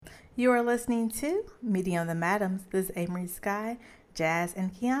You are listening to Meeting of the Madams. This is Amory Sky, Jazz,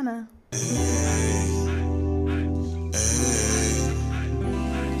 and Kiana.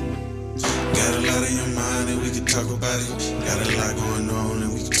 Got a lot on your mind and we can talk about it. Got a lot going on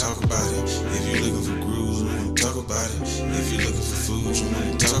and we can talk about it. If you're looking for grooves, we want to talk about it. If you're looking for food, we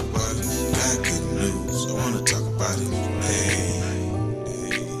want to talk about it. Got good news, I want to talk about it. Hey.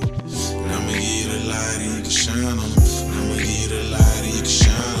 And I'ma give you the light and you can shine on them. I'ma give you the light and you can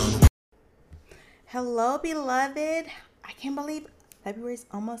shine on them. Hello, beloved. I can't believe February's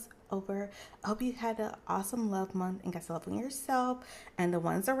almost over. I hope you had an awesome love month and got to love on yourself and the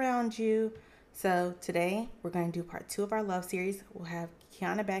ones around you. So today we're going to do part 2 of our love series. We'll have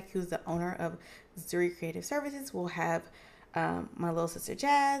Kiana back, who's the owner of Zuri Creative Services. We'll have my little sister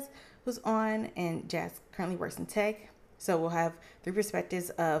Jazz, who's on, and Jazz currently works in tech. So we'll have 3 perspectives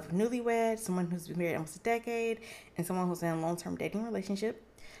of newlywed, someone who's been married almost a decade, and someone who's in a long-term dating relationship.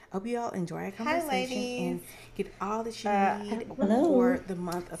 I hope you all enjoy our conversation and get all that you need for the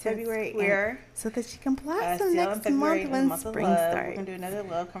month of February, so that you can blossom next month when spring starts. We're gonna do another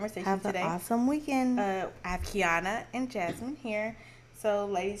love conversation today. Have an awesome weekend. I have Kiana and Jasmine here. So,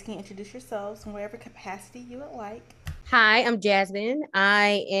 ladies, can you introduce yourselves in whatever capacity you would like? Hi, I'm Jasmine.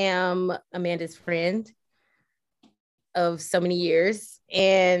 I am Amanda's friend of so many years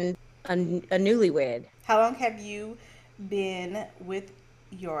and a newlywed. How long have you been with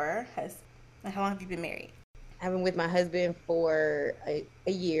your husband? How long have you been married? I've been with my husband for a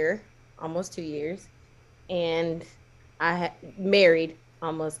year, almost 2 years, and I married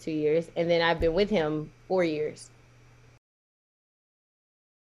almost 2 years, and then I've been with him 4 years.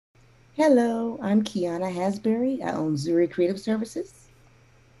 Hello, I'm Kiana Hasbury. I own Zuri Creative Services.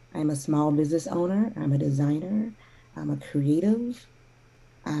 I'm a small business owner. I'm a designer. I'm a creative.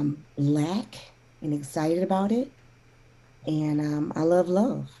 I'm Black and excited about it. And I love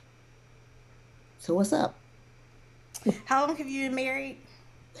love. So what's up? How long have you been married?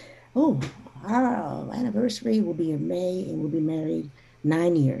 Oh, our anniversary will be in May, and we'll be married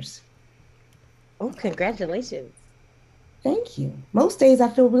 9 years. Oh, congratulations. Thank you. Most days I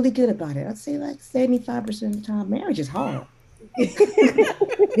feel really good about it. I'd say like 75% of the time. Marriage is hard.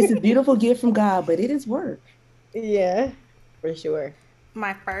 It's a beautiful gift from God, but it is work. Yeah, for sure.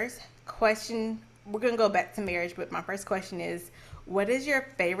 My first question, we're going to go back to marriage, but my first question is, what is your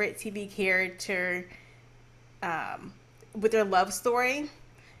favorite TV character with their love story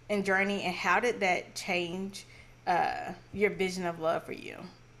and journey, and how did that change your vision of love for you?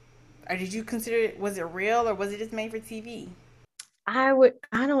 Or did you consider it, was it real or was it just made for TV? I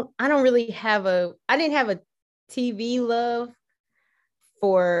didn't have a TV love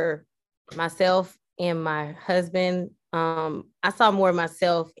for myself and my husband. I saw more of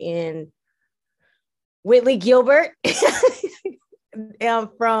myself in Whitley Gilbert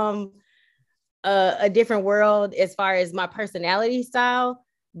from a different world as far as my personality style,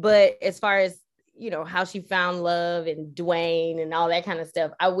 but as far as, you know, how she found love and Dwayne and all that kind of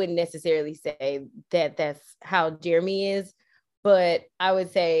stuff, I wouldn't necessarily say that that's how Jeremy is, but I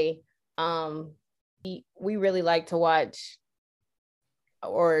would say we really like to watch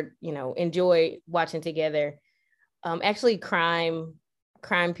or, you know, enjoy watching together. Actually crime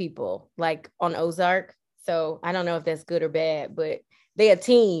people, like on Ozark. So I don't know if that's good or bad, but they a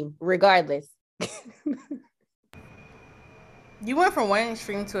team regardless. You went from one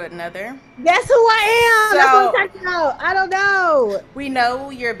extreme to another. That's who I am. That's what I'm talking about. I don't know. We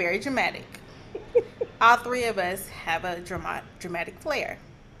know you're very dramatic. All 3 of us have a dramatic flair.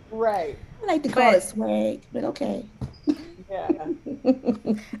 Right. I like to call it swag, but okay. Yeah.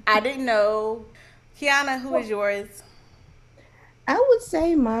 I didn't know. Kiana, who is yours? I would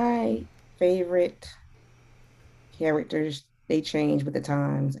say my favorite characters, they change with the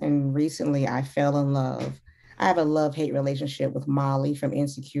times. And recently I fell in love. I have a love-hate relationship with Molly from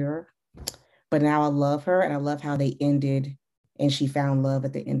Insecure, but now I love her and I love how they ended and she found love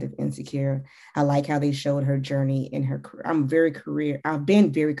at the end of Insecure. I like how they showed her journey in her career. I've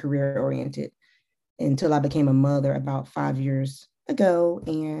been very career oriented until I became a mother about 5 years ago,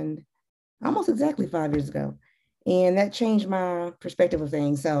 and almost exactly 5 years ago. And that changed my perspective of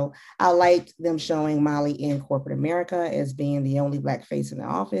things. So I liked them showing Molly in corporate America as being the only Black face in the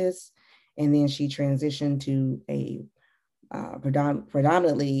office. And then she transitioned to a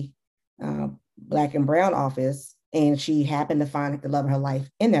predominantly Black and brown office. And she happened to find the love of her life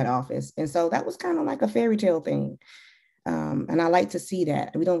in that office. And so that was kind of like a fairy tale thing. And I like to see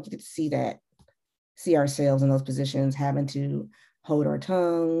that. We don't get to see ourselves in those positions, having to hold our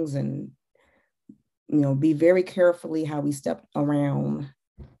tongues and, you know, be very carefully how we step around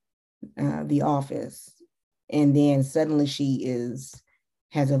the office. And then suddenly she is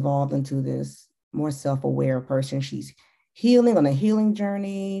has evolved into this more self-aware person. She's healing on a healing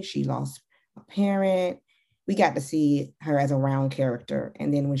journey. She lost a parent. We got to see her as a round character.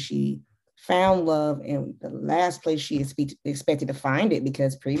 And then when she found love in the last place she expected to find it,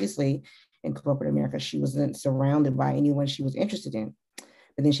 because previously in corporate America, she wasn't surrounded by anyone she was interested in.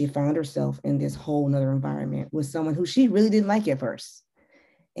 But then she found herself in this whole nother environment with someone who she really didn't like at first.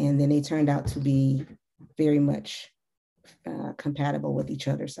 And then they turned out to be very much compatible with each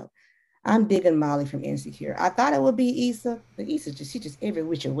other. So I'm digging Molly from Insecure. I thought it would be Issa, but Issa she just every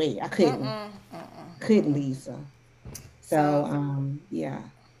which way. I couldn't Issa. So yeah.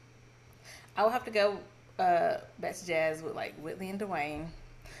 I would have to go back to jazz with like Whitley and Dwayne.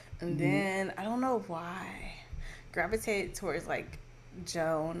 And then I don't know why gravitated towards like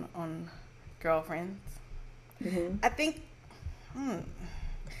Joan on Girlfriends. I think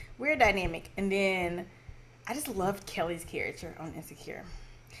weird dynamic. And then I just loved Kelly's character on Insecure.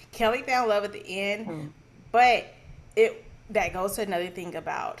 Kelly found love at the end, but that goes to another thing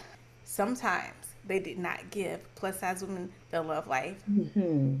about sometimes they did not give plus size women the love life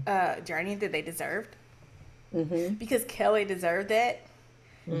journey that they deserved, because Kelly deserved that,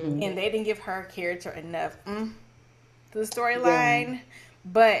 and they didn't give her character enough to the storyline.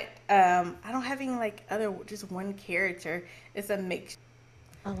 But I don't have any like other just one character. It's a mix.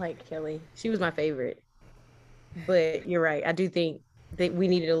 I like Kelly. She was my favorite. But you're right. I do think that we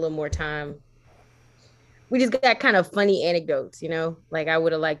needed a little more time. We just got kind of funny anecdotes, you know? Like I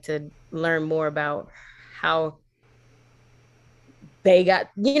would have liked to learn more about how they got,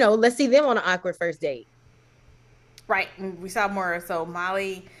 you know, let's see them on an awkward first date. Right. And we saw more. So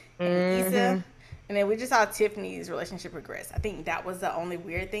Molly and Issa. And then we just saw Tiffany's relationship progress. I think that was the only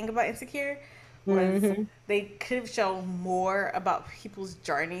weird thing about Insecure. Was they could have shown more about people's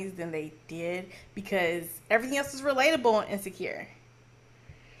journeys than they did, because everything else is relatable and Insecure.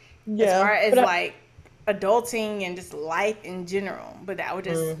 Yeah, as far as like adulting and just life in general, but that was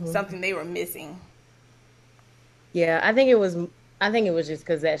just something they were missing. Yeah, I think it was just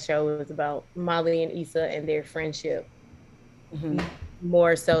because that show was about Molly and Issa and their friendship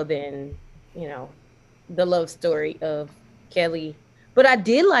more so than, you know, the love story of Kelly. But I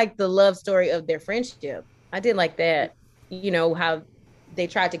did like the love story of their friendship. I did like that, you know, how they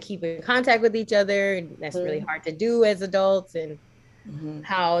tried to keep in contact with each other. And that's really hard to do as adults. And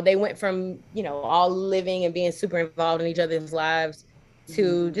how they went from, you know, all living and being super involved in each other's lives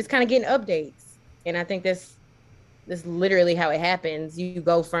to just kind of getting updates. And I think that's literally how it happens. You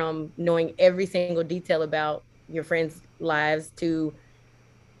go from knowing every single detail about your friends' lives to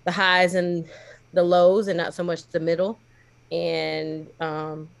the highs and the lows and not so much the middle. And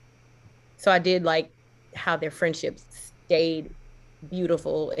so I did like how their friendships stayed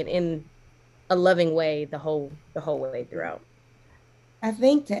beautiful and in a loving way the whole way throughout. I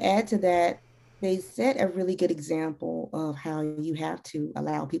think to add to that, they set a really good example of how you have to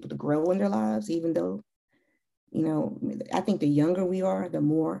allow people to grow in their lives, even though, you know, I think the younger we are, the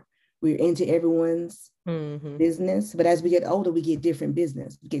more we're into everyone's business. But as we get older, we get different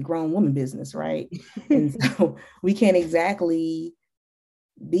business. We get grown woman business, right? And so we can't exactly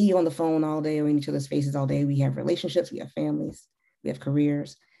be on the phone all day or in each other's faces all day. We have relationships, we have families, we have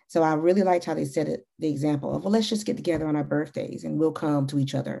careers. So I really liked how they set it, the example of, well, let's just get together on our birthdays and we'll come to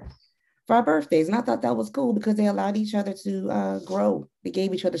each other for our birthdays. And I thought that was cool because they allowed each other to grow. They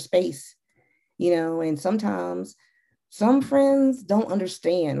gave each other space, you know, and sometimes some friends don't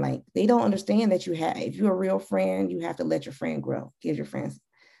understand, like they don't understand that if you're a real friend, you have to let your friend grow, give your friends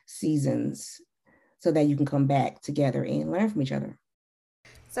seasons so that you can come back together and learn from each other.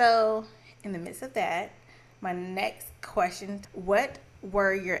 So in the midst of that, my next question, what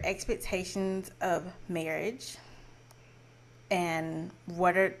were your expectations of marriage, and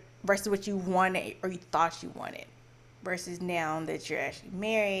versus what you wanted or you thought you wanted, versus now that you're actually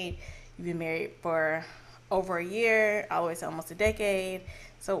married, you've been married for over a year, all the way to almost a decade.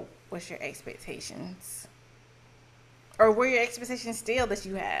 So what's your expectations? Or were your expectations still that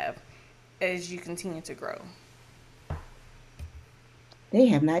you have as you continue to grow? They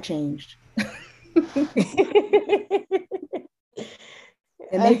have not changed.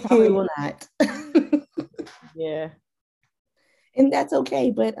 And they probably will not. Yeah. And that's okay.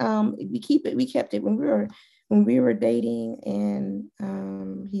 But we kept it when we were dating,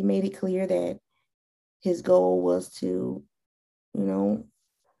 and he made it clear that his goal was to, you know,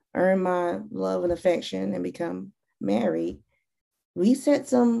 earn my love and affection and become married. We set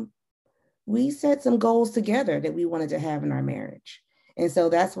some goals together that we wanted to have in our marriage. And so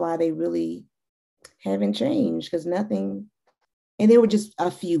that's why they really haven't changed, because nothing, and they were just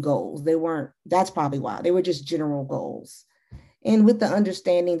a few goals. That's probably why. They were just general goals. and with the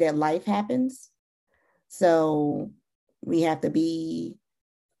understanding that life happens. So we have to be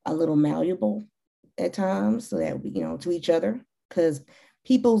a little malleable at times so that we, to each other, because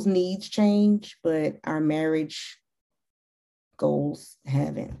people's needs change, but our marriage goals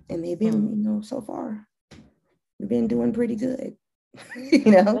haven't. And they've been, so far, we've been doing pretty good.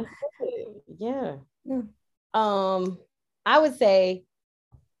 Yeah. I would say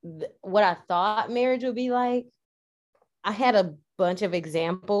what I thought marriage would be like. I had a bunch of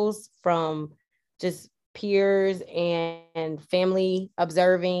examples from just peers and family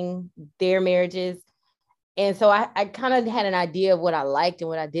observing their marriages. And so I kind of had an idea of what I liked and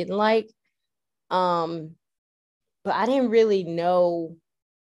what I didn't like. But I didn't really know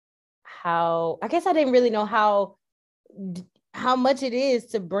how much it is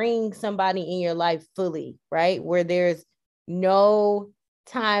to bring somebody in your life fully, right? Where there's no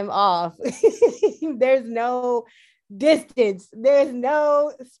time off. There's no distance. There's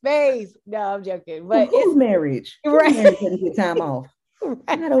no space. No, I'm joking. But it's marriage. Right. Marriage doesn't get time off.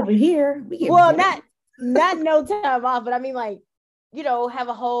 Right. Not over here. We get not no time off, but I mean, like, have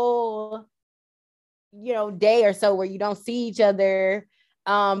a whole, day or so where you don't see each other.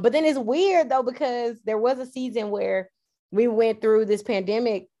 But then it's weird though, because there was a season where we went through this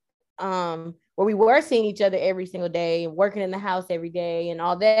pandemic, where we were seeing each other every single day and working in the house every day and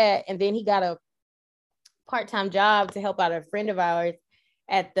all that. And then he got a part-time job to help out a friend of ours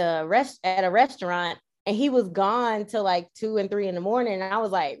at a restaurant, and he was gone till like 2 and 3 in the morning. And I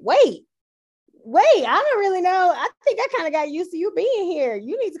was like, wait, I don't really know. I think I kind of got used to you being here.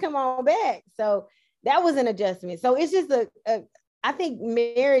 You need to come on back. So that was an adjustment. So it's just I think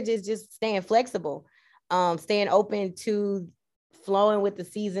marriage is just staying flexible, staying open to flowing with the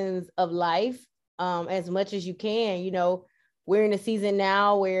seasons of life, as much as you can. We're in a season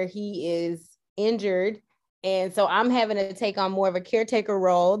now where he is injured. And so I'm having to take on more of a caretaker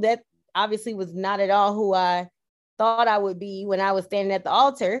role. That obviously was not at all who I thought I would be when I was standing at the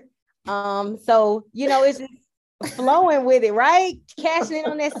altar. So, it's just flowing with it, right? Cashing in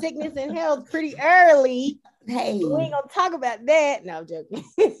on that sickness and health pretty early. Hey, we ain't gonna talk about that. No, I'm joking.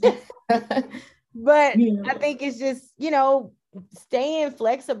 But I think it's just, staying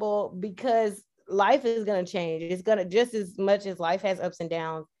flexible, because life is going to change. It's going to, just as much as life has ups and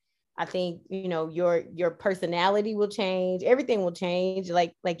downs, I think, your personality will change. Everything will change,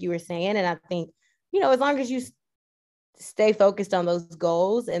 like you were saying. And I think, as long as you stay focused on those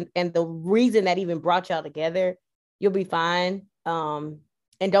goals and the reason that even brought y'all together, you'll be fine. And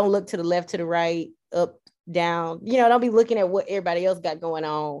don't look to the left, to the right, up, down. Don't be looking at what everybody else got going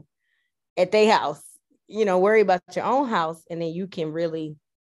on at their house. Worry about your own house, and then you can really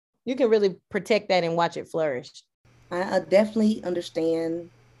protect that and watch it flourish. I definitely understand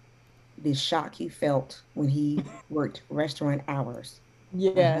the shock he felt when he worked restaurant hours.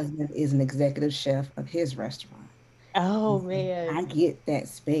 Yeah. My husband is an executive chef of his restaurant. Oh, man. I get that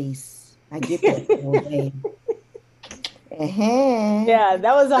space. I get that whole day. Yeah,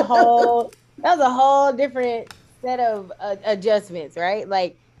 that was a whole different set of adjustments, right?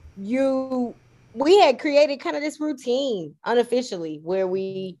 Like we had created kind of this routine unofficially where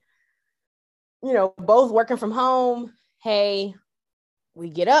we, both working from home. Hey, we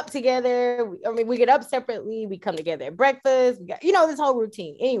get up together. We get up separately. We come together at breakfast. We got, this whole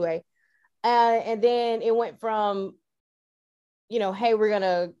routine anyway. And then it went from, hey, we're going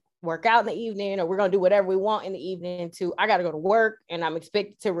to work out in the evening, or we're going to do whatever we want in the evening, to I got to go to work and I'm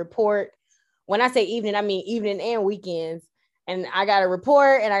expected to report. When I say evening, I mean evening and weekends. And I got to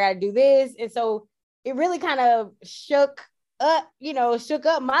report and I got to do this. And so it really kind of shook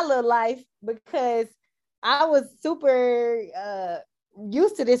up my little life, because I was super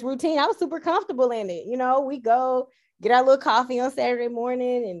used to this routine. I was super comfortable in it. We go get our little coffee on Saturday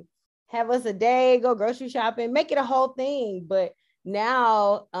morning and have us a day, go grocery shopping, make it a whole thing. But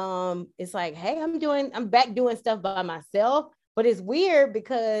now it's like, hey, I'm back doing stuff by myself. But it's weird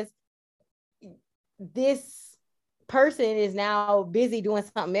because this person is now busy doing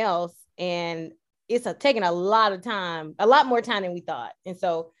something else, and it's taking a lot more time than we thought. And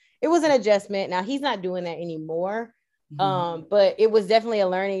so it was an adjustment. Now he's not doing that anymore. Mm-hmm. But it was definitely a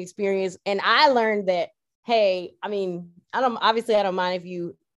learning experience. And I learned that, hey, I don't mind if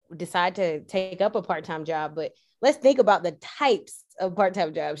you decide to take up a part-time job, but let's think about the types of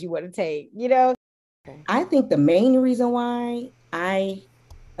part-time jobs you want to take, I think the main reason why I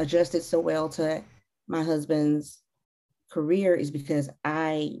adjusted so well to my husband's career is because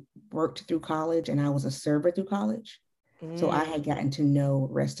I worked through college and I was a server through college. So I had gotten to know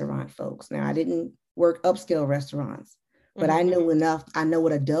restaurant folks. Now, I didn't work upscale restaurants, but I knew enough. I know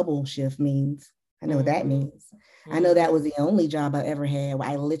what a double shift means. I know what that means. I know that was the only job I ever had where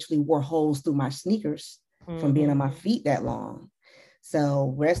I literally wore holes through my sneakers from being on my feet that long.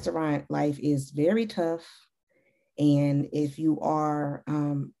 So restaurant life is very tough. And if you are,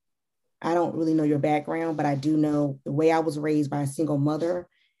 I don't really know your background, but I do know the way I was raised by a single mother.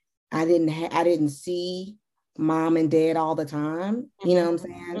 I didn't see mom and dad all the time. You know what I'm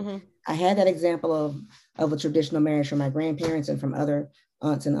saying? I had that example of a traditional marriage from my grandparents and from other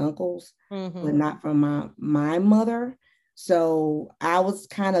aunts and uncles, but not from my mother. So I was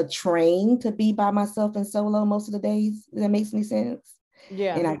kind of trained to be by myself and solo most of the days. If that makes any sense.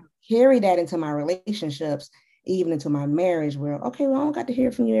 Yeah. And I carry that into my relationships, even into my marriage, where, okay, well, I don't got to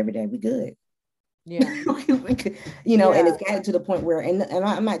hear from you every day. We good. Yeah. You know, and it's gotten to the point where, and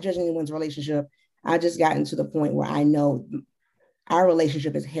I'm not judging anyone's relationship. I just gotten to the point where I know our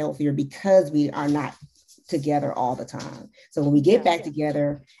relationship is healthier because we are not together all the time. So when we get back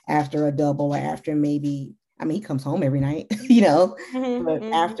together after a double or after maybe, I mean, he comes home every night, you know, but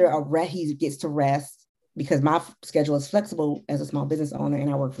after a rest, he gets to rest because my schedule is flexible as a small business owner and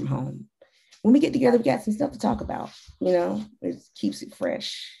I work from home. When we get together, we got some stuff to talk about, you know, it keeps it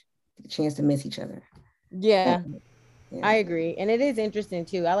fresh, a chance to miss each other. Yeah. I agree. And it is interesting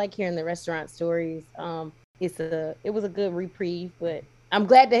too. I like hearing the restaurant stories. It was a good reprieve, but I'm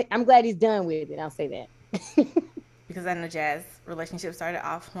glad he's done with it. I'll say that. Because I know Jazz relationship started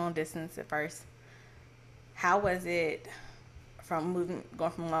off long distance at first. How was it going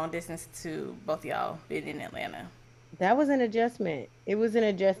from long distance to both y'all being in Atlanta? That was an adjustment. It was an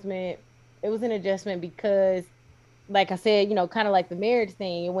adjustment because, like I said, you know, kind of like the marriage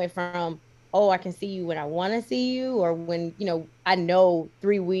thing, it went from, oh, I can see you when I want to see you, or when, you know, I know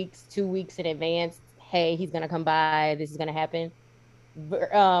 3 weeks, 2 weeks in advance, hey, he's going to come by, this is going to happen.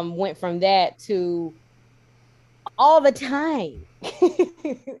 Went from that to all the time.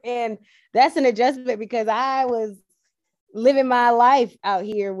 And that's an adjustment because I was living my life out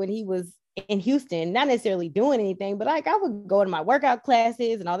here when he was in Houston, not necessarily doing anything, but like I would go to my workout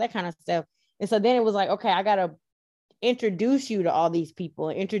classes and all that kind of stuff. And so then it was like, okay, I got to introduce you to all these people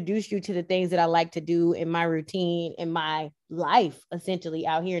and introduce you to the things that I like to do in my routine, in my life, essentially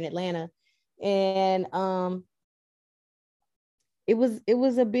out here in Atlanta. And it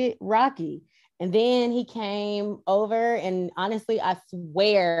was a bit rocky. And then he came over, and honestly, I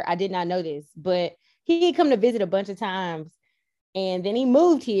swear I did not know this, but he come to visit a bunch of times. And then he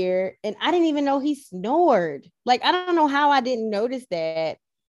moved here, and I didn't even know he snored. Like, I don't know how I didn't notice that.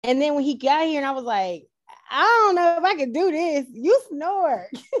 And then when he got here, and I was like, I don't know if I can do this. You snore.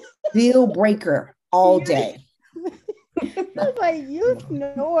 Deal breaker all day. I was like, you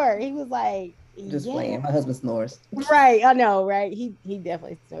snore. He was like, just playing. My husband snores. Right. I know, right? He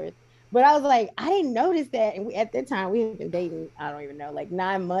definitely snores. But I was like, I didn't notice that. And at that time, we had been dating, I don't even know, like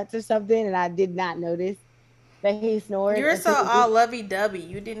 9 months or something. And I did not notice that he snored. You're so all lovey-dovey.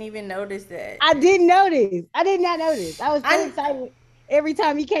 You didn't even notice that. I didn't notice. I did not notice. I was so excited every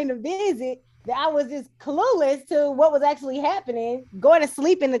time he came to visit that I was just clueless to what was actually happening, going to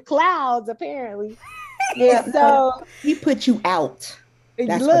sleep in the clouds, apparently. Yeah, so he put you out.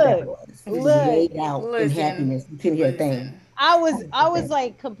 That's what that was. He laid out in happiness. You couldn't hear a thing. I was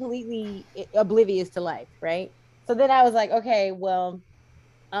like completely oblivious to life, right? So then I was like, okay, well,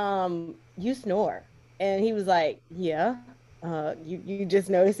 you snore. And he was like, yeah, you just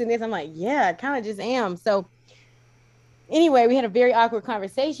noticing this? I'm like, yeah, I kind of just am. So anyway, we had a very awkward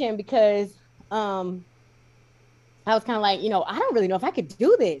conversation because I was kind of like, you know, I don't really know if I could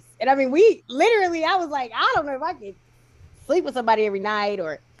do this. And I mean, I was like, I don't know if I could sleep with somebody every night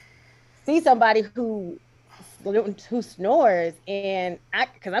or see somebody who snores, and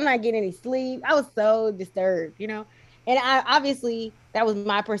because I'm not getting any sleep. I was so disturbed, you know. And I obviously that was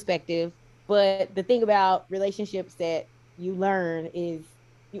my perspective, but the thing about relationships that you learn is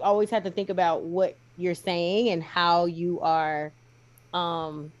you always have to think about what you're saying and how you are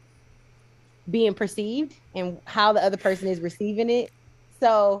being perceived and how the other person is receiving it.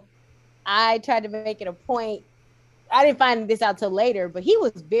 So I tried to make it a point. I didn't find this out till later, but he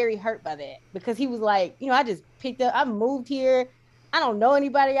was very hurt by that because he was like, you know, I moved here. I don't know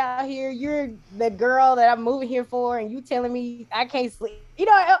anybody out here. You're the girl that I'm moving here for. And you telling me I can't sleep, you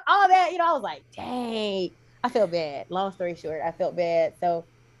know, all that, you know, I was like, dang, I felt bad. Long story short, I felt bad. So,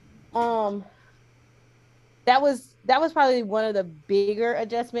 that was probably one of the bigger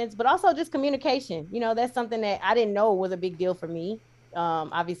adjustments, but also just communication. You know, that's something that I didn't know was a big deal for me.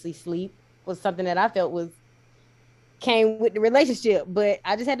 Obviously sleep was something that I felt came with the relationship, but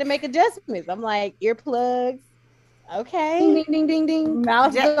I just had to make adjustments. I'm like, earplugs, okay, ding ding ding ding ding,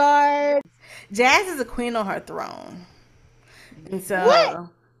 mouth guard. Jazz is a queen on her throne, and so what?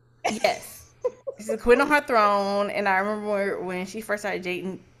 Yes, She's a queen on her throne. And I remember when she first started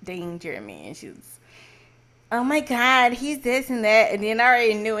dating Jeremy, and she was, oh my God, he's this and that. And then I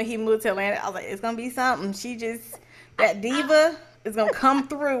already knew when he moved to Atlanta, I was like, it's gonna be something. That diva is gonna come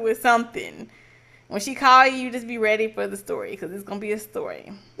through with something. When she call you, just be ready for the story because it's gonna be a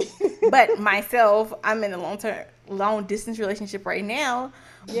story. But myself, I'm in a long distance relationship right now.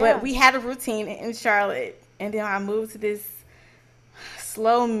 Yeah. But we had a routine in Charlotte, and then I moved to this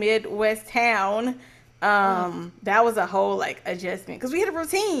slow Midwest town. That was a whole like adjustment because we had a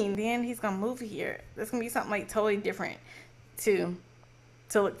routine. Then he's gonna move here. That's gonna be something like totally different to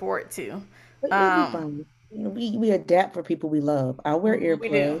look forward to. But it'll be fun. You know, we adapt for people we love. I wear earplugs. We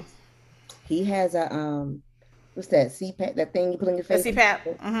do. He has a what's that CPAP? That thing you put on your face? A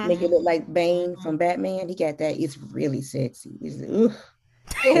CPAP. Make it look like Bane from Batman. He got that. It's really sexy. It's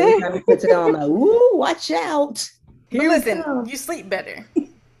every time he puts it on, I'm like, ooh, watch out. But listen, you sleep better.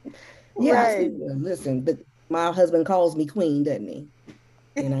 Yeah, right. Listen, my husband calls me queen, doesn't he?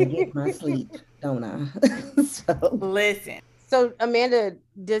 And I get my sleep, don't I? So listen. So Amanda,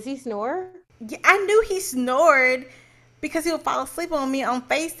 does he snore? Yeah, I knew he snored because he would fall asleep on me on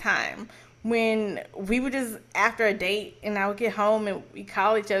FaceTime when we were just after a date, and I would get home and we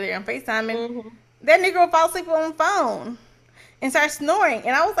call each other on FaceTime, and that nigga would fall asleep on the phone and start snoring,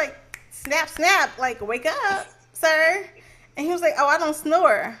 and I was like, snap, snap, like, wake up, sir. And he was like, oh, I don't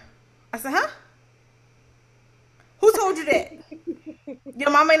snore. I said, huh? Who told you that? Your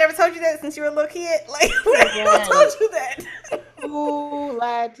mama ain't never told you that since you were a little kid? Like, who told you that? Who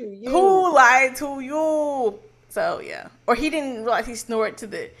lied to you? Who lied to you? So, yeah. Or he didn't realize he snored to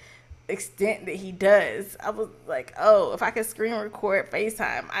the extent that he does. I was like, oh, if I could screen record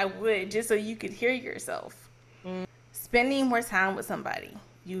FaceTime, I would, just so you could hear yourself. Spending more time with somebody,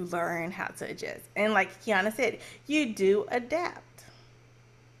 you learn how to adjust. And like Kiana said, you do adapt.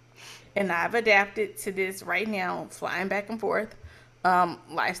 And I've adapted to this right now, flying back and forth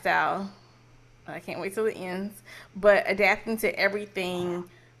lifestyle. I can't wait till it ends. But adapting to everything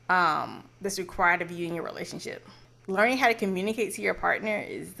that's required of you in your relationship. Learning how to communicate to your partner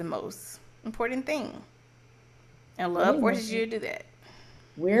is the most important thing. And love forces you to do that.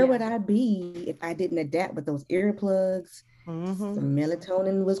 Where would I be if I didn't adapt with those earplugs? Some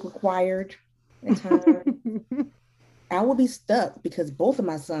melatonin was required at times. I will be stuck because both of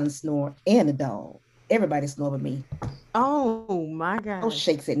my sons snore and the dog. Everybody snore with me. Oh my God. Those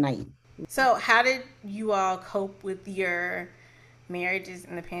shakes at night. So how did you all cope with your marriages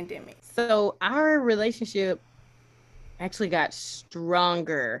in the pandemic? So our relationship actually got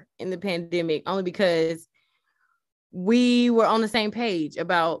stronger in the pandemic only because we were on the same page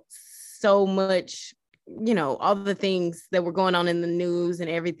about so much, you know, all the things that were going on in the news and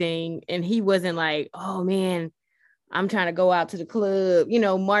everything. And he wasn't like, oh man, I'm trying to go out to the club, you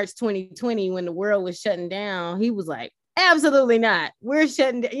know, March 2020 when the world was shutting down. He was like, absolutely not. We're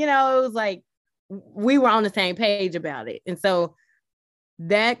shutting down. You know, it was like we were on the same page about it. And so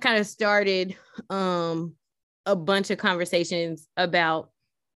that kind of started a bunch of conversations about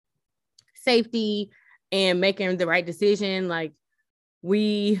safety and making the right decision. Like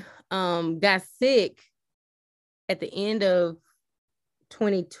we got sick at the end of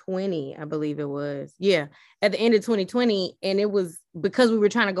 2020, I believe it was. Yeah, at the end of 2020. And it was because we were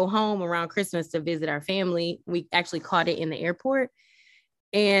trying to go home around Christmas to visit our family. We actually caught it in the airport.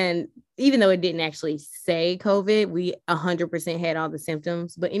 And even though it didn't actually say COVID, we 100% had all the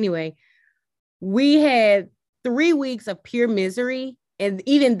symptoms. But anyway, we had 3 weeks of pure misery. And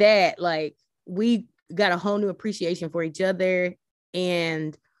even that, like, we got a whole new appreciation for each other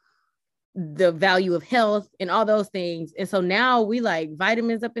and the value of health and all those things. And so now we like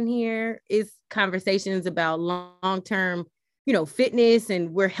vitamins up in here. It's conversations about long-term, you know, fitness,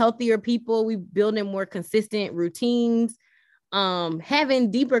 and we're healthier people. We building more consistent routines,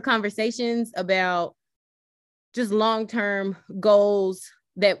 having deeper conversations about just long-term goals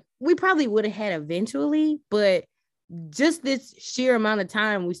that we probably would have had eventually, but just this sheer amount of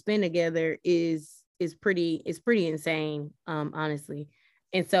time we spend together is pretty insane, honestly.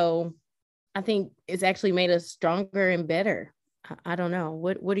 And so I think it's actually made us stronger and better. I don't know.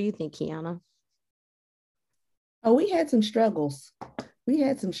 What do you think, Kiana? Oh, we had some struggles.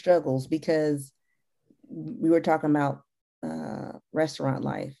 Because we were talking about restaurant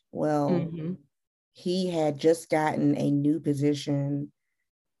life. Well, he had just gotten a new position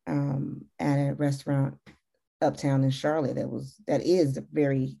at a restaurant uptown in Charlotte that is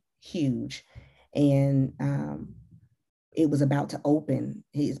very huge. And it was about to open.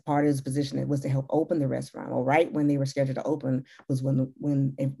 His part of his position it was to help open the restaurant. Well, right when they were scheduled to open was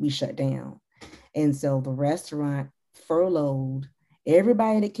when we shut down. And so the restaurant furloughed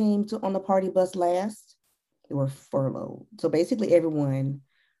Everybody that came to on the party bus last, they were furloughed. So basically everyone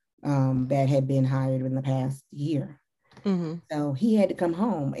that had been hired in the past year. Mm-hmm. So he had to come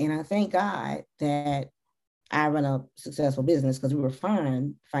home. And I thank God that I run a successful business because we were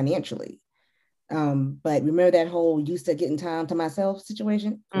fine financially. But remember that whole used to getting time to myself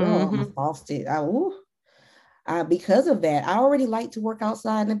situation? Girl, I almost lost it. Because of that, I already like to work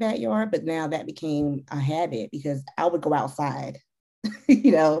outside in the backyard, but now that became a habit because I would go outside,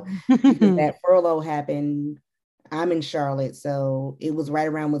 because that furlough happened. I'm in Charlotte, so it was right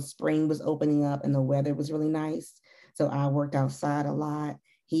around when spring was opening up and the weather was really nice. So I worked outside a lot.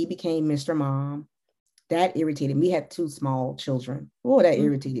 He became Mr. Mom. That irritated me. We had 2 small children. Oh, that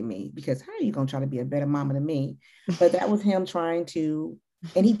irritated me because how are you going to try to be a better mama than me? But that was him trying to,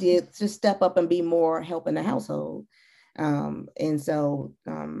 and he did just step up and be more help in the household. And so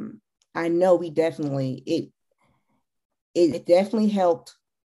I know we definitely, it definitely helped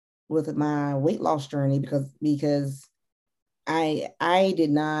with my weight loss journey because I did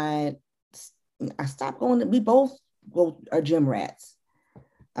not, I stopped going, we both are gym rats.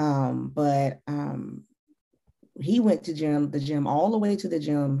 But he went to the gym all the way to the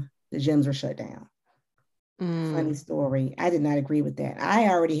gym. The gyms are shut down. Funny story. I did not agree with that. I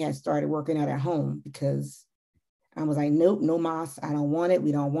already had started working out at home because I was like, nope, no mas. I don't want it.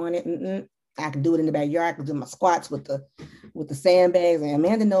 We don't want it. I can do it in the backyard. I can do my squats with the sandbags, and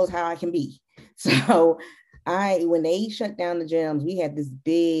Amanda knows how I can be. So when they shut down the gyms, we had this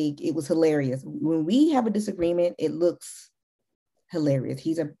big, it was hilarious. When we have a disagreement, it looks hilarious.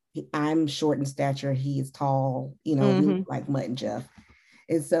 I'm short in stature. He is tall, we look like Mutt and Jeff.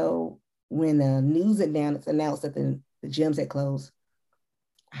 And so when the news announced that the gyms had closed,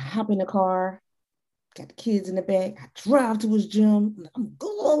 I hop in the car, got the kids in the back. I drive to his gym. I'm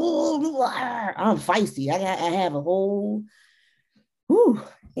feisty. I have a whole,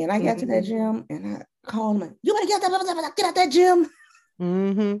 and I got to that gym and I called him, you better get out that gym.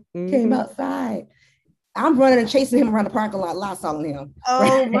 Came outside. I'm running and chasing him around the parking lot, Lysoling him.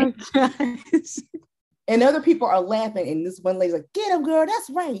 Oh my gosh. And other people are laughing. And this one lady's like, get him, girl, that's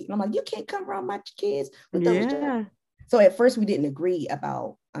right. And I'm like, you can't come around my kids with those jobs. So at first we didn't agree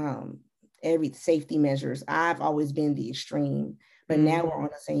about every safety measures. I've always been the extreme, but now we're on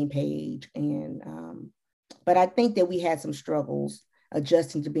the same page. And but I think that we had some struggles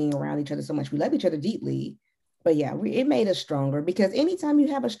adjusting to being around each other so much. We love each other deeply, but yeah, it made us stronger because anytime you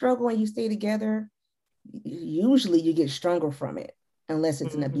have a struggle and you stay together, usually you get stronger from it, unless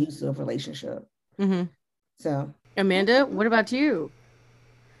it's an abusive relationship. So, Amanda, what about you?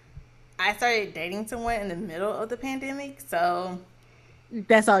 I started dating someone in the middle of the pandemic, so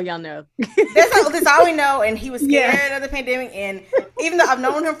that's all y'all know. that's all we know. And he was scared of the pandemic, and even though I've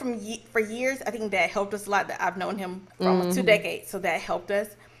known him for years, I think that helped us a lot. That I've known him for almost 2 decades, so that helped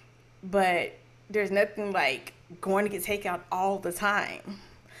us. But there's nothing like going to get takeout all the time,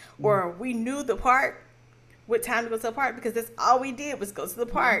 or we knew the park. What time to go to the park, because that's all we did was go to the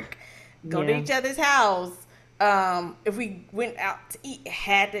park, go to each other's house. If we went out to eat, it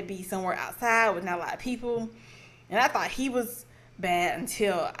had to be somewhere outside with not a lot of people. And I thought he was bad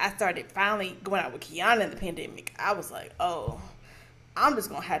until I started finally going out with Kiana in the pandemic. I was like, oh, I'm just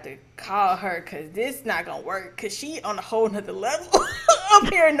gonna have to call her because this not gonna work because she on a whole nother level of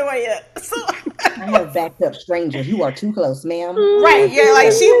paranoia. So I have backed up strangers. You are too close, ma'am. Right? Yeah,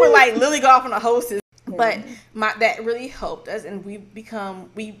 like she would like literally go off on a hostess. But that really helped us, and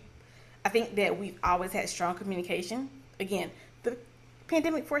I think that we've always had strong communication. Again, the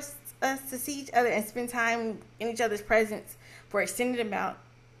pandemic forced us to see each other and spend time in each other's presence for an extended amount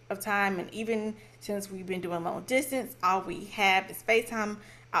of time. And even since we've been doing long distance, all we have is FaceTime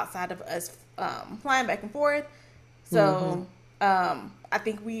outside of us flying back and forth. So I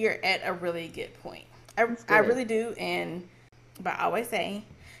think we are at a really good point. I really do. But I always say,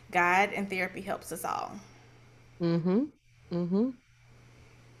 God and therapy helps us all.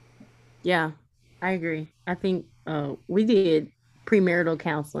 Yeah, I agree. I think we did premarital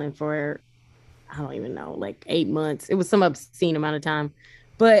counseling for, I don't even know, like 8 months. It was some obscene amount of time,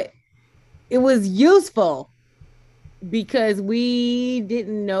 but it was useful because we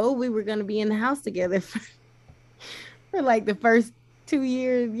didn't know we were going to be in the house together for like the first 2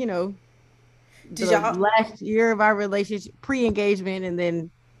 years, last year of our relationship, pre-engagement, and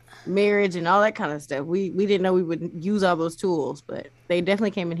then marriage and all that kind of stuff. We didn't know we would use all those tools, but they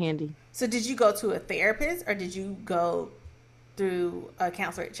definitely came in handy. So did you go to a therapist or did you go through a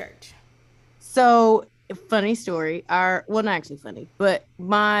counselor at church? So, funny story. Not actually funny, but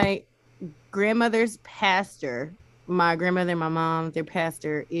my grandmother's pastor, my grandmother and my mom, their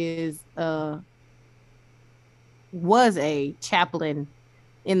pastor is was a chaplain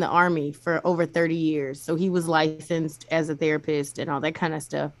in the Army for over 30 years. So he was licensed as a therapist and all that kind of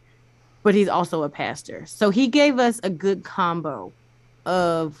stuff. But he's also a pastor. So he gave us a good combo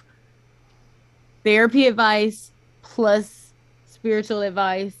of therapy advice plus spiritual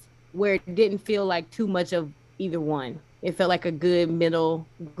advice, where it didn't feel like too much of either one. It felt like a good middle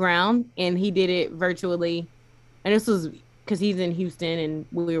ground, and he did it virtually. And this was because he's in Houston and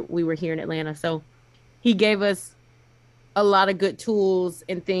we were here in Atlanta. So he gave us a lot of good tools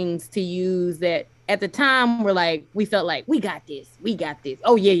and things to use that at the time we felt like we got this.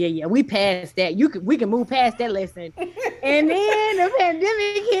 Oh yeah. We passed that. We can move past that lesson. And then the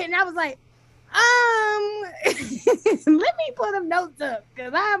pandemic hit and I was like, let me put them notes up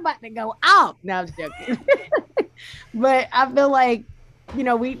because I'm about to go off. No, I'm joking. But I feel like,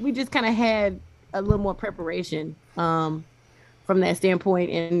 we just kind of had a little more preparation from that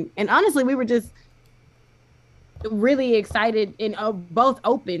standpoint. And honestly, we were just really excited and both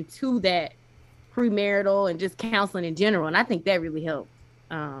open to that premarital and just counseling in general. And I think that really helped.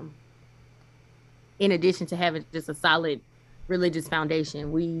 In addition to having just a solid religious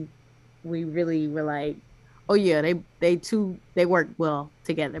foundation, we really were like, oh yeah, they work well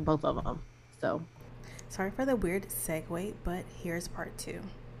together, both of them. So sorry for the weird segue, but here's part 2.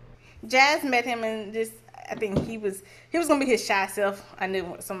 Jazz met him and just, I think he was gonna be his shy self. I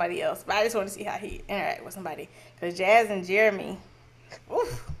knew somebody else, but I just wanted to see how he interacted with somebody. Because Jazz and Jeremy,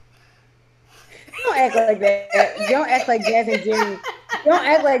 oof. Don't act like that. Don't act like Jazz and Jeremy. Don't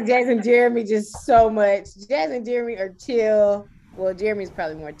act like Jazz and Jeremy just so much. Jazz and Jeremy are chill. Well, Jeremy's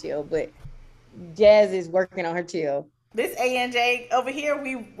probably more chill, but Jazz is working on her chill. This ANJ over here,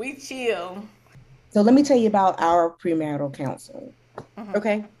 we chill. So let me tell you about our premarital counseling. Mm-hmm.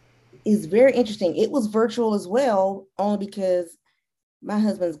 Okay. It's very interesting. It was virtual as well, only because my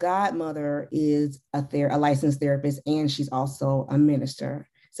husband's godmother is a licensed therapist, and she's also a minister.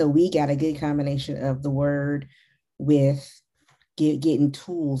 So we got a good combination of the word with getting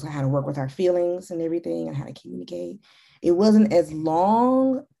tools on how to work with our feelings and everything and how to communicate. It wasn't as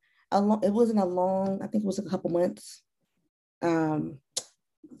long. It wasn't a long, I think it was a couple months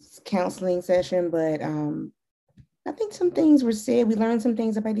counseling session, but I think some things were said. We learned some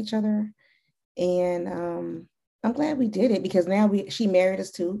things about each other, and I'm glad we did it because now she married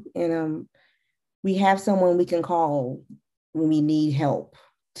us too, and we have someone we can call when we need help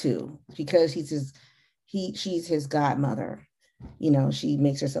too, because she's his godmother. She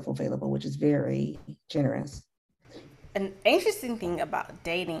makes herself available, which is very generous. An interesting thing about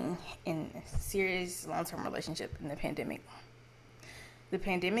dating in a serious long-term relationship in the pandemic. The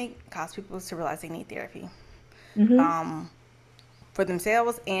pandemic caused people to realize they need therapy. Mm-hmm. For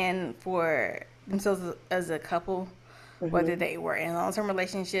themselves and for themselves as a couple, mm-hmm. whether they were in long-term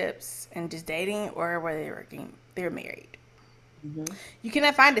relationships and just dating or whether they were married. Mm-hmm. You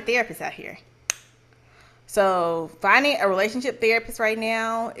cannot find a therapist out here. So finding a relationship therapist right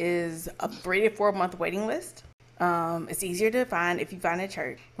now is a 3 to 4 month waiting list. It's easier to find if you find a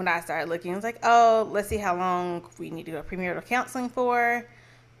church. When I started looking, I was like, oh, let's see how long we need to go premarital counseling for.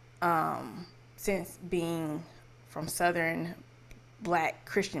 Since being from Southern Black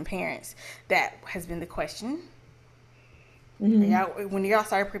Christian parents, that has been the question. Mm-hmm. When y'all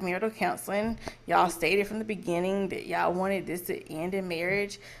started premarital counseling, y'all stated from the beginning that y'all wanted this to end in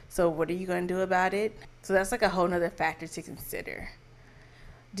marriage. So what are you going to do about it? So that's like a whole nother factor to consider.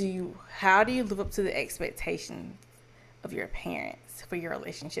 How do you live up to the expectations of your parents for your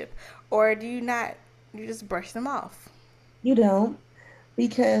relationship? Or do you just brush them off? You don't,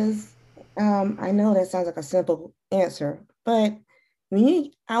 because I know that sounds like a simple answer, but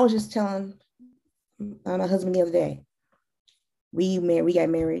I was just telling my husband the other day, we got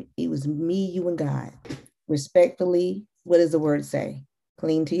married. It was me, you, and God. Respectfully, what does the word say?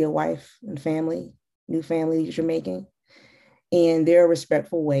 Clean to your wife and family, new family that you're making. And there are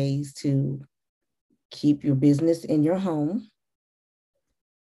respectful ways to keep your business in your home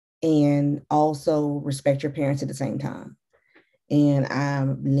and also respect your parents at the same time. And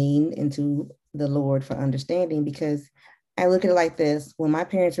I'm leaning into the Lord for understanding, because I look at it like this. When my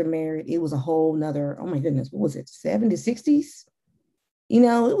parents were married, it was a whole nother, oh my goodness, what was it, 70s, 60s?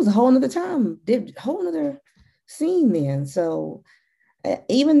 It was a whole nother time, whole nother scene then. So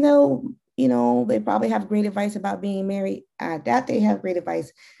even though, they probably have great advice about being married, I doubt they have great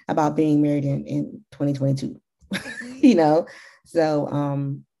advice about being married in 2022, So,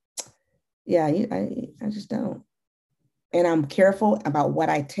 I just don't. And I'm careful about what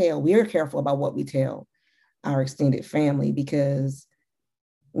I tell. We're careful about what we tell our extended family, because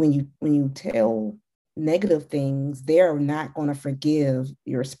when you tell negative things, they're not going to forgive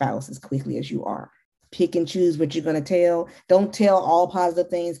your spouse as quickly as you are. pick and choose what you're going to tell. Don't tell all positive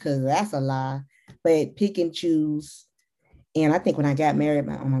things because that's a lie, but pick and choose. And I think when I got married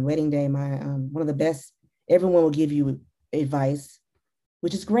on my wedding day, my one of the best, everyone will give you advice,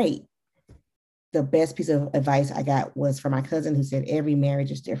 which is great. The best piece of advice I got was from my cousin who said every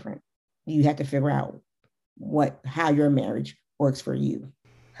marriage is different. You have to figure out how your marriage works for you.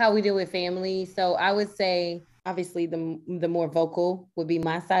 How we deal with family. So I would say, obviously, the more vocal would be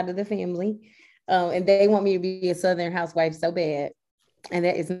my side of the family. And they want me to be a Southern housewife so bad. And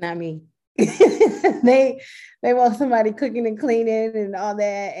that is not me. they want somebody cooking and cleaning and all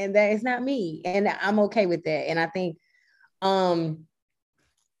that. And that is not me. And I'm okay with that. And I think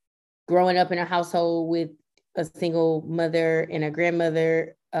growing up in a household with a single mother and a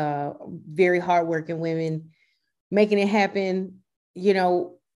grandmother, very hardworking women, making it happen,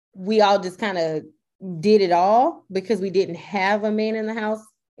 we all just kind of did it all because we didn't have a man in the house,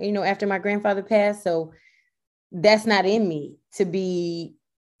 after my grandfather passed. So that's not in me to be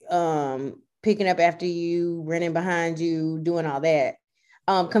picking up after you, running behind you, doing all that.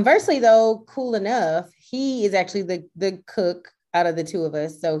 Conversely, though, cool enough, he is actually the cook out of the two of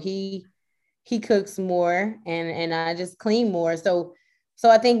us. So he cooks more and I just clean more. So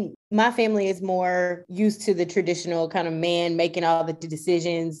I think my family is more used to the traditional kind of man making all the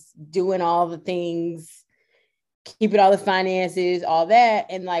decisions, doing all the things, keeping all the finances, all that.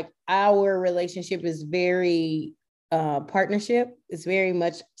 And like our relationship is very partnership. It's very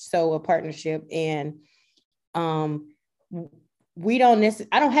much so a partnership. And we don't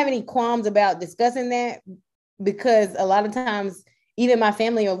I don't have any qualms about discussing that because a lot of times even my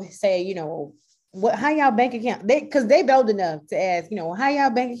family will say, how y'all bank account? Because they old enough to ask, how y'all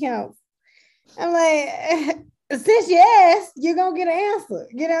bank accounts? I'm like, since you asked, you're gonna get an answer,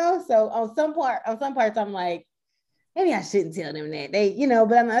 So on some parts, I'm like, maybe I shouldn't tell them that. They,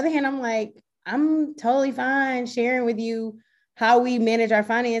 but on the other hand, I'm like, I'm totally fine sharing with you how we manage our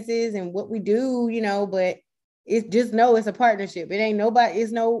finances and what we do, but it's just it's a partnership. It ain't nobody,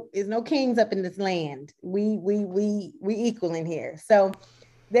 it's no kings up in this land. We equal in here. So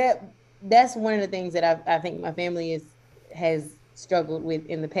that's one of the things that I think my family has struggled with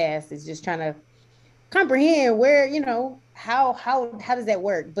in the past, is just trying to comprehend where, how does that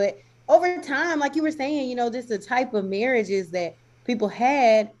work? But over time, like you were saying, just the type of marriages that people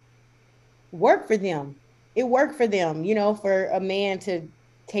had work for them. It worked for them, for a man to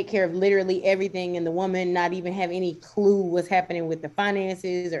take care of literally everything and the woman not even have any clue what's happening with the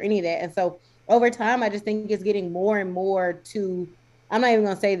finances or any of that. And so over time, I just think it's getting more and more to, I'm not even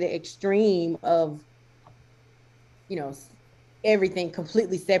going to say the extreme of, everything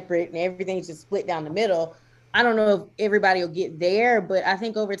completely separate and everything's just split down the middle. I don't know if everybody will get there, but I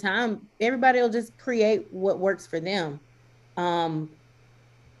think over time, everybody will just create what works for them.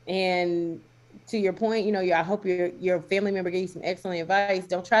 And to your point, I hope your family member gave you some excellent advice.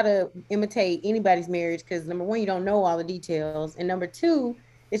 Don't try to imitate anybody's marriage because number one, you don't know all the details. And number two,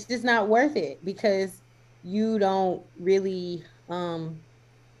 it's just not worth it because you don't really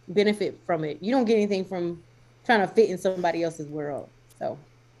benefit from it. You don't get anything from trying to fit in somebody else's world. So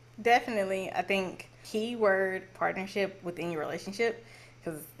definitely, I think keyword partnership within your relationship,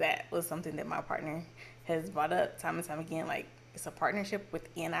 because that was something that my partner has brought up time and time again. Like, it's a partnership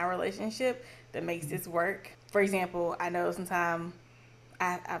within our relationship that makes this work. For example, I know sometimes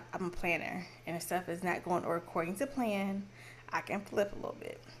I'm a planner and if stuff is not going according to plan, I can flip a little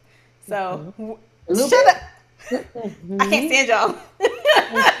bit. So shut up. I can't stand y'all.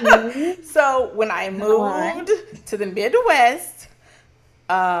 So when I moved to the Midwest,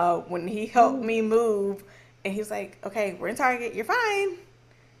 when he helped me move, and he was like, okay, we're in Target, you're fine.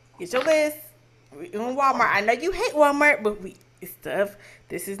 Get your list. We're in Walmart. I know you hate Walmart, but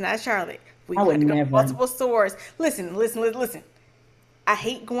this is not Charlotte. We have to go to multiple stores. Listen. I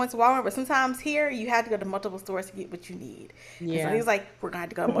hate going to Walmart, but sometimes here you have to go to multiple stores to get what you need. Yeah. So he was like, we're going to have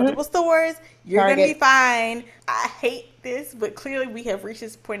to go to multiple stores. You're going to be fine. I hate this, but clearly we have reached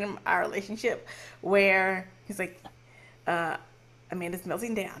this point in our relationship where he's like, Amanda's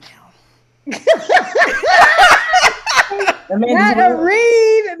melting down now. Not a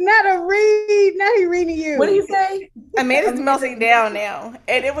read. Now he reading you. What do you say? Amanda's melting down now.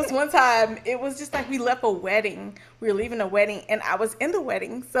 And it was one time, it was just like we left a wedding. We were leaving a wedding and I was in the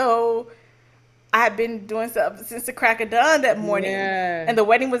wedding. So I had been doing stuff since the crack of dawn that morning. Yeah. And the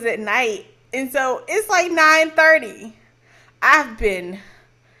wedding was at night. And so it's like 9:30. I've been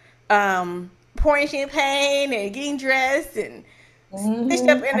pouring champagne and getting dressed and stitched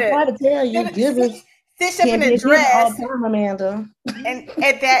up in I try to tell you, stitched up in a dress. All time, Amanda. And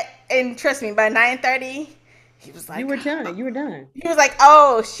at that, and trust me, by 9:30, He was like, You were done. You were done. He was like,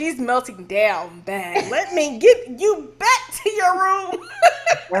 oh, she's melting down bad. Let me get you back to your room.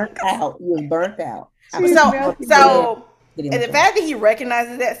 Burnt out. You was burnt out. So, and the fact that he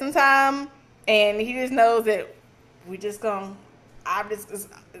recognizes that sometime, and he just knows that we just gonna, it's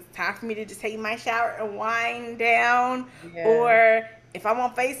time for me to just take my shower and wind down, or if I'm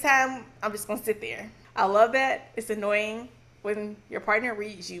on FaceTime, I'm just gonna sit there. I love that. It's annoying when your partner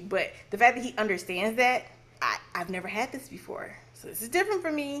reads you, but the fact that he understands that, I've never had this before, so this is different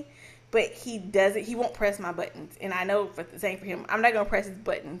for me. But he doesn't. He won't press my buttons, and I know for the same for him. I'm not gonna press his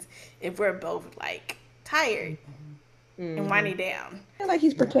buttons if we're both like tired and winding down. I feel like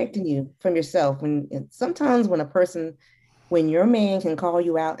he's protecting you from yourself. Sometimes when your man can call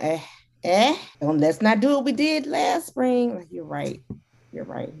you out, let's not do what we did last spring. Like, you're right. Yeah.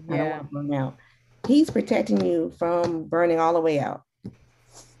 I don't want to burn out. He's protecting you from burning all the way out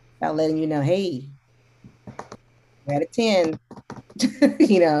by letting you know, hey, we're at a 10,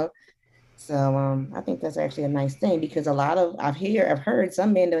 you know. So I think that's actually a nice thing, because I've heard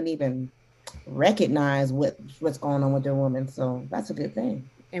some men don't even recognize what's going on with their woman. So that's a good thing.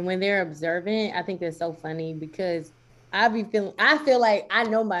 And when they're observant, I think that's so funny, because I feel like I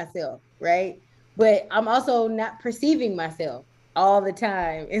know myself, right? But I'm also not perceiving myself all the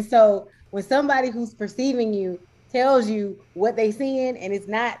time. And so when somebody who's perceiving you tells you what they seeing, and it's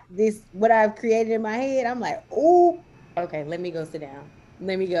not this, what I've created in my head, I'm like, oh, okay, let me go sit down.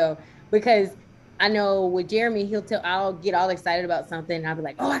 Let me go. Because I know with Jeremy, I'll get all excited about something, and I'll be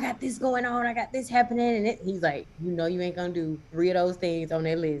like, oh, I got this going on, I got this happening. And he's like, you know, you ain't gonna do 3 of those things on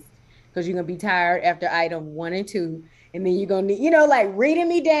that list, because you're gonna be tired after item 1 and 2. And then you're gonna need, like reading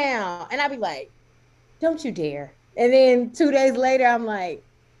me down. And I'll be like, don't you dare. And then 2 days later, I'm like,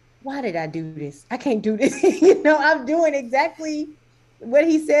 why did I do this? I can't do this. I'm doing exactly what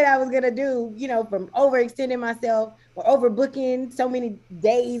he said I was going to do, from overextending myself or overbooking so many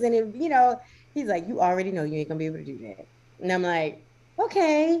days. And, he's like, you already know you ain't going to be able to do that. And I'm like,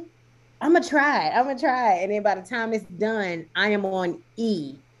 okay, I'm going to try it. And then by the time it's done, I am on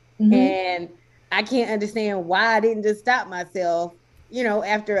E. Mm-hmm. And I can't understand why I didn't just stop myself,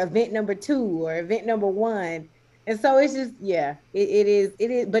 after event number 2 or event number 1. And so it's just, it is,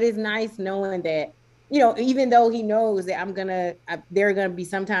 but it's nice knowing that, even though he knows that there are going to be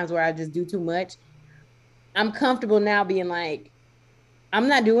sometimes where I just do too much, I'm comfortable now being like, I'm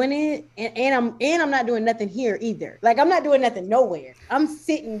not doing it. And I'm not doing nothing here either. Like, I'm not doing nothing nowhere. I'm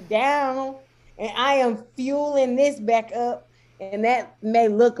sitting down and I am fueling this back up. And that may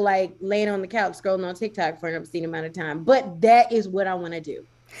look like laying on the couch scrolling on TikTok for an obscene amount of time, but that is what I want to do.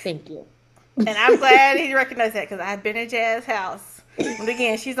 Thank you. And I'm glad he recognized that, because I've been at Jazz's house. But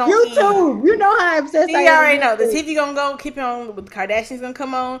again, she's on YouTube. You know how obsessed I am. She already know. The TV gonna go, keep it on. With Kardashians gonna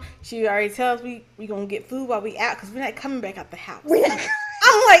come on. She already tells we gonna get food while we out, because we're not coming back out the house. I'm like,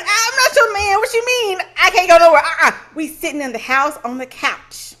 I'm not your man. What you mean? I can't go nowhere. We sitting in the house on the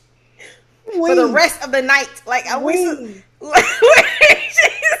couch for the rest of the night. Like,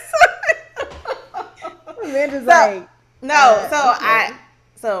 Amanda's like, no.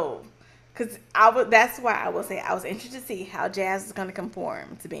 Because that's why I will say I was interested to see how Jazz is going to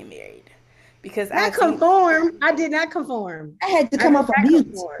conform to being married. Because I did not conform. I had to come up with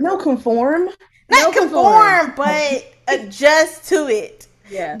mute. No conform. Not conform, but adjust to it.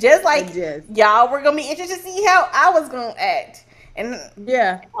 Yeah. Just like y'all were going to be interested to see how I was going to act. And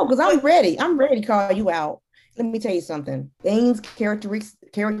because I'm ready. I'm ready to call you out. Let me tell you something.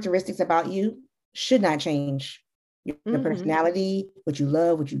 Characteristics about you should not change. Your personality, what you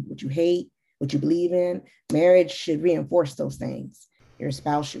love, what you hate, what you believe in. Marriage should reinforce those things. Your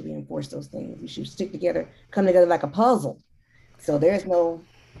spouse should reinforce those things. You should stick together, come together like a puzzle. So there's no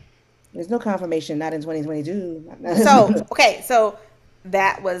confirmation, not in 2022. So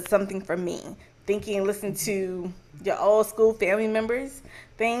that was something for me. Listen to your old school family members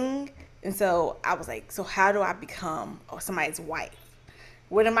thing. And so I was like, so how do I become somebody's wife?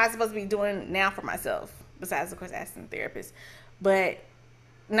 What am I supposed to be doing now for myself? Besides, of course, asking the therapist. But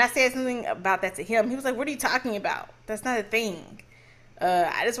when I said something about that to him, he was like, what are you talking about? That's not a thing.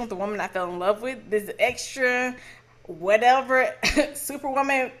 I just want the woman I fell in love with. This extra whatever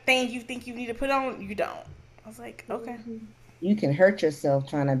superwoman thing you think you need to put on, you don't. I was like, okay. You can hurt yourself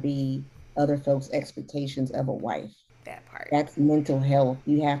trying to be other folks' expectations of a wife. That part. That's mental health.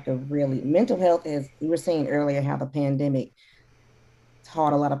 You have to mental health, as we were saying earlier, how the pandemic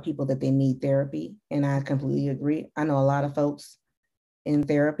taught a lot of people that they need therapy, and I completely agree. I know a lot of folks in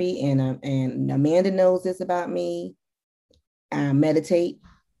therapy, and Amanda knows this about me. I meditate.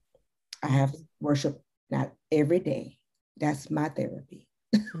 I have worship, not every day. That's my therapy.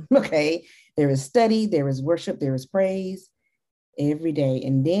 Okay, There is study, there is worship, there is praise every day.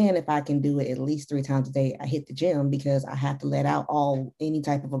 And then if I can do it at least 3 times a day, I hit the gym because I have to let out any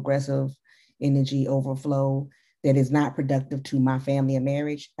type of aggressive energy overflow that is not productive to my family and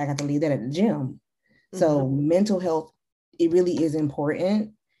marriage. I got to leave that at the gym. So mental health, it really is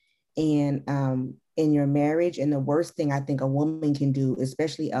important. And in your marriage, and the worst thing I think a woman can do,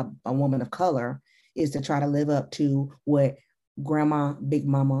 especially a woman of color, is to try to live up to what grandma, big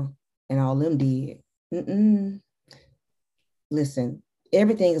mama, and all them did. Listen,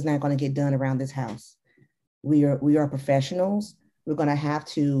 everything is not going to get done around this house. We are professionals. We're going to have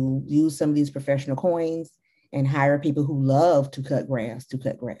to use some of these professional coins and hire people who love to cut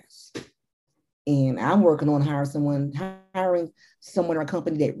grass. And I'm working on hiring someone or a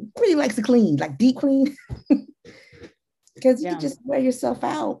company that really likes to clean, like deep clean, because you can just wear yourself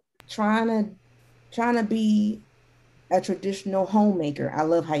out trying to be a traditional homemaker. I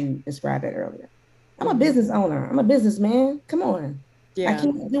love how you described that earlier. I'm a business owner. I'm a businessman. Come on. I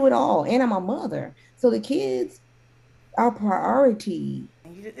can't do it all. And I'm a mother. So the kids are priority.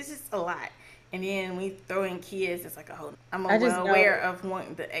 It's just a lot. And then when you throw in kids, it's like a whole. I'm well aware of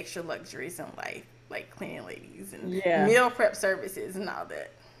wanting the extra luxuries in life, like cleaning ladies and meal prep services and all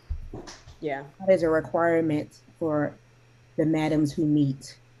that. Yeah. That is a requirement for the madams who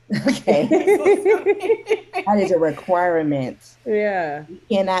meet. Okay. That is a requirement. Yeah. You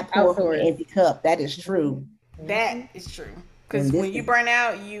cannot pour from an empty cup. That is true. That is true. Because when you burn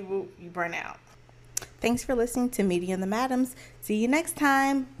out, you burn out. Thanks for listening to Meeting the Madams. See you next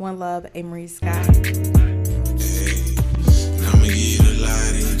time. One love, Amerie Scott.